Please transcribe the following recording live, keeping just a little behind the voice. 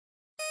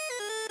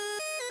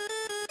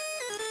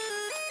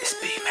It's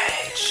Bei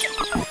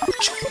Maejor.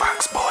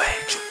 Jukebox boy,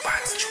 jukebox.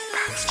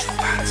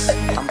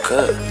 I'm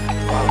good.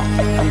 Whoa,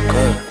 I'm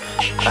good.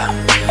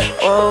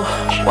 Whoa,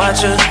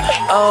 watch her.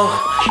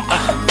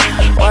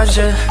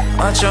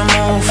 Watch her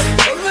move.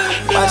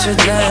 Watch her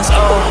dance,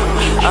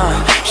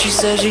 she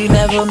said she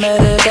never met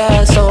a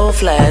guy so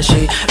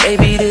flashy.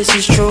 Baby, this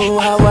is true,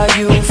 how are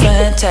you?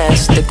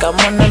 Fantastic. I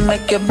wanna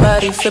make your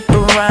body flip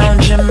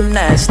around,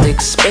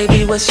 gymnastics.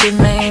 Baby, what's your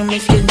name,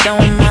 if you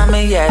don't mind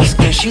me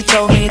asking? She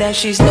told me that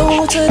she's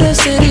new to the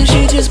city,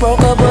 she just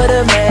broke up with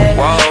a man.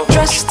 Whoa.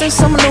 Dressed in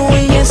some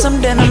Louis and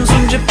some denims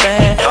from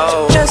Japan.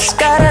 Just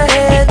got her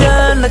hair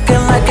done,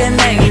 looking like an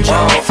angel.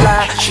 Whoa.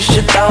 Fly, she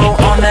should throw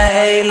on the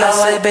halo. I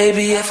said,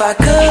 baby, if I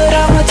could,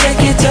 I'ma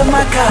take you to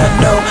my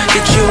condo,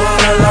 get you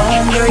all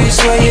alone, girl, you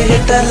swear you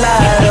hit the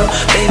lotto.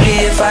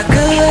 Baby, if I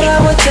could, I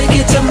would take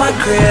you to my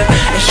crib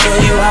and show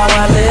you how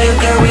I live,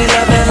 girl, we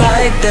love it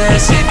like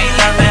this. Baby,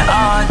 love it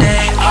all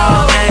day,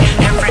 all day,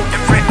 every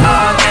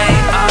all day,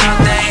 all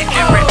day,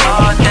 every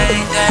all day,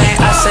 day.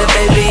 I said,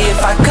 baby,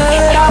 if I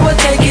could, I would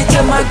take you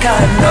to my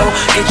condo,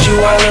 get you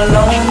all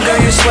alone, girl,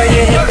 you swear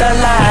you hit the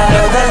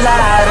lotto, the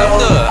lotto.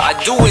 Look, I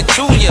do it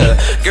to ya,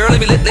 girl,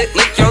 let me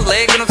lick your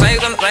legs and I'm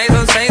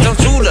saying some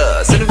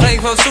shooter, send the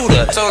for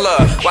shooter. So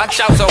look, watch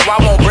out so I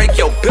won't break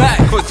your back.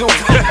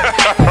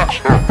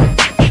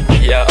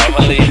 Yeah,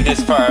 I'ma leave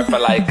this part for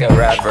like a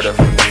rapper to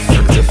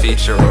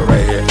feature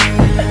right here,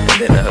 and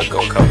then the hook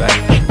gon' come back.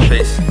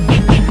 Peace.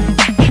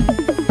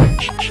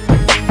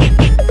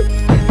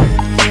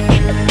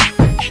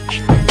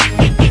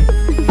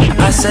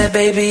 I said,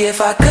 baby, if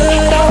I could,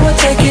 I would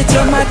take you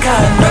to my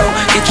condo,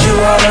 get you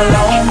all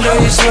alone, girl,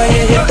 you swear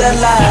you hit the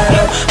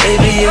lotto.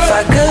 Baby, if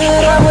I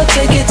could, I would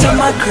take you to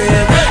my crib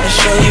and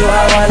show you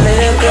how I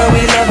live, girl,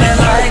 we love it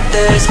like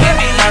this.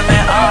 Baby, love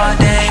it all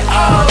day,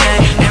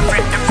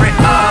 every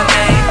all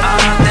day,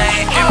 all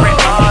day, every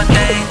all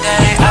day,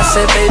 day. I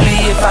said,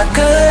 baby, if I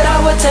could,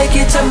 I would take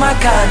you to my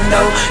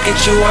condo, get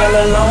you all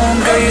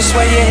alone, girl, you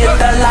swear you hit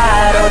the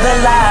lotto, the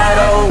lotto.